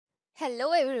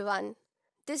Hello everyone.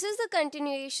 This is the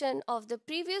continuation of the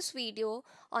previous video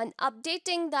on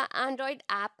updating the Android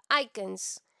app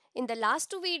icons. In the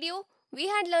last two videos, we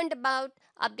had learned about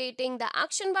updating the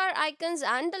action bar icons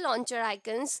and the launcher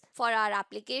icons for our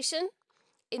application.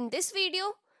 In this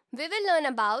video, we will learn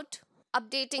about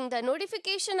updating the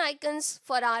notification icons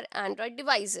for our Android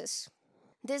devices.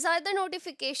 These are the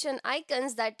notification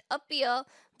icons that appear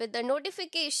with the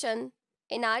notification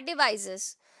in our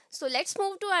devices. So let's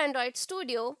move to Android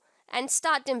Studio and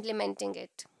start implementing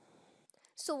it.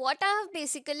 So what I have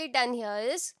basically done here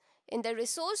is in the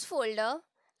resource folder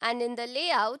and in the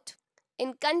layout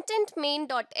in content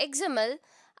main.xml,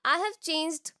 I have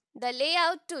changed the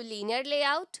layout to linear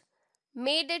layout,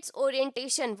 made its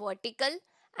orientation vertical,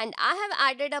 and I have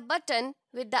added a button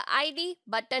with the ID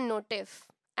button notif.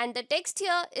 And the text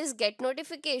here is get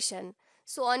notification.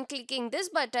 So on clicking this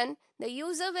button, the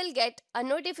user will get a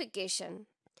notification.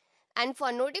 And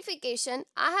for notification,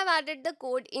 I have added the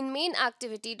code in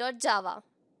main-activity.java.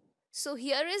 So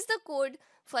here is the code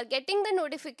for getting the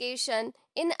notification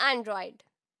in Android.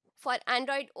 For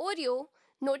Android Oreo,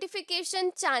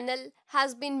 notification channel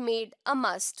has been made a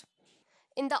must.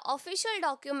 In the official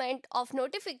document of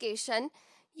notification,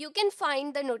 you can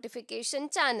find the notification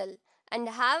channel and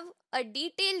have a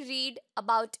detailed read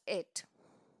about it.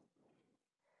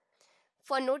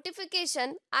 For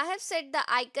notification, I have set the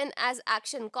icon as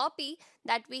action copy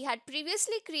that we had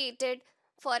previously created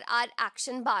for our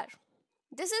action bar.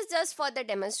 This is just for the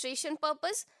demonstration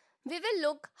purpose. We will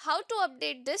look how to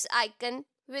update this icon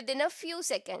within a few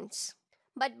seconds.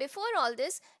 But before all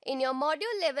this, in your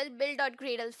module level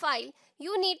build.gradle file,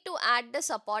 you need to add the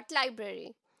support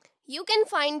library. You can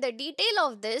find the detail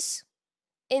of this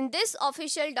in this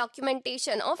official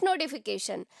documentation of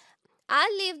notification.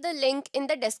 I'll leave the link in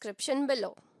the description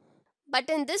below. But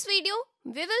in this video,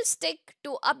 we will stick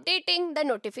to updating the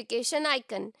notification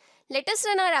icon. Let us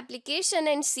run our application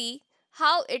and see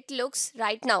how it looks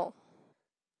right now.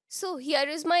 So here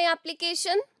is my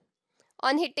application.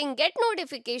 On hitting get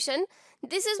notification,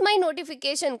 this is my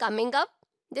notification coming up.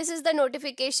 This is the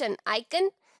notification icon.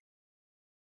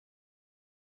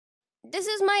 This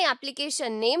is my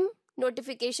application name,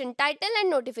 notification title and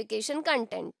notification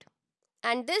content.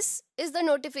 And this is the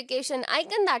notification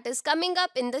icon that is coming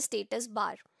up in the status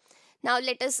bar. Now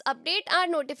let us update our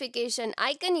notification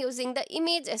icon using the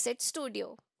Image Asset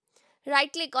Studio.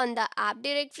 Right click on the app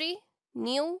directory,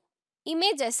 new,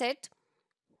 image asset.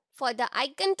 For the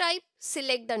icon type,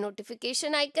 select the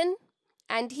notification icon.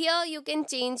 And here you can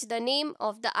change the name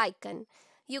of the icon.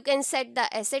 You can set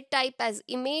the asset type as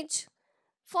image,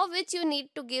 for which you need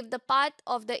to give the path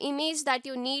of the image that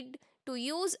you need to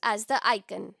use as the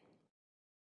icon.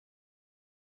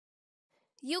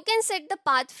 You can set the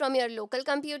path from your local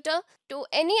computer to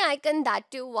any icon that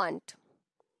you want.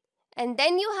 And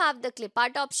then you have the clip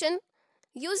art option,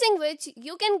 using which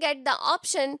you can get the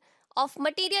option of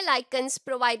material icons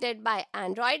provided by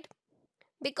Android.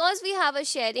 Because we have a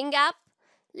sharing app,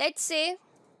 let's say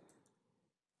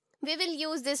we will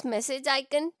use this message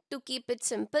icon to keep it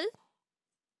simple.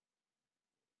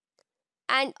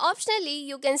 And optionally,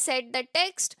 you can set the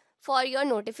text for your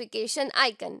notification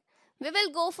icon. We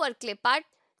will go for clip art,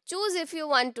 choose if you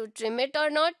want to trim it or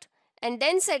not, and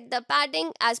then set the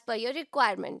padding as per your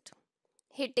requirement.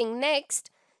 Hitting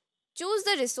next, choose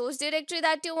the resource directory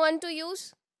that you want to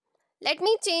use. Let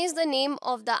me change the name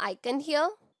of the icon here.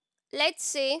 Let's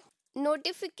say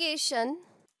notification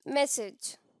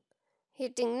message.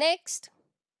 Hitting next,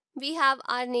 we have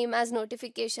our name as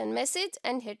notification message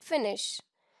and hit finish.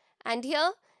 And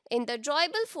here in the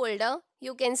drawable folder,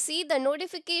 you can see the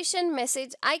notification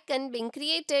message icon being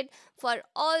created for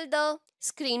all the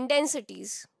screen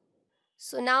densities.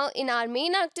 So now in our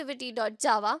main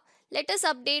activity.java, let us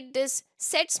update this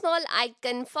set small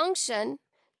icon function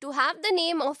to have the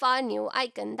name of our new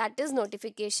icon, that is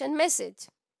notification message.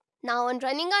 Now on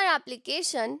running our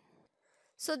application,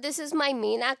 so this is my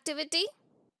main activity.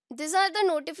 These are the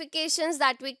notifications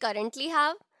that we currently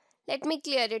have. Let me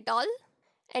clear it all.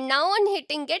 And now on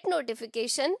hitting get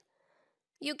notification,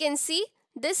 you can see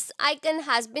this icon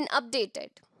has been updated.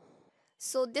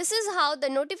 So this is how the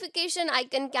notification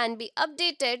icon can be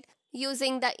updated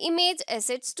using the Image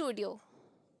Asset Studio.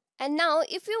 And now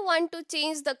if you want to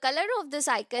change the color of this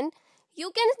icon,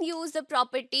 you can use the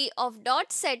property of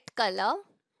 .setColor.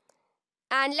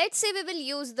 And let's say we will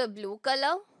use the blue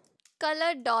color,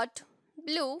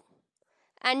 color.blue.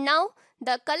 And now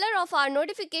the color of our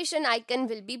notification icon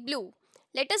will be blue.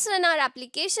 Let us run our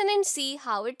application and see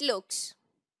how it looks.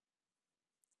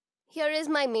 Here is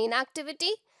my main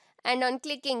activity, and on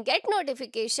clicking get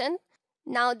notification,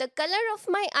 Now the color of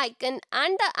my icon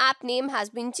and the app name has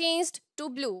been changed to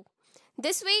blue.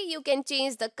 This way you can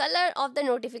change the color of the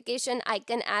notification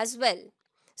icon as well.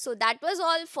 So that was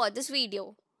all for this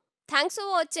video. Thanks for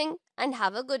watching and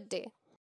have a good day.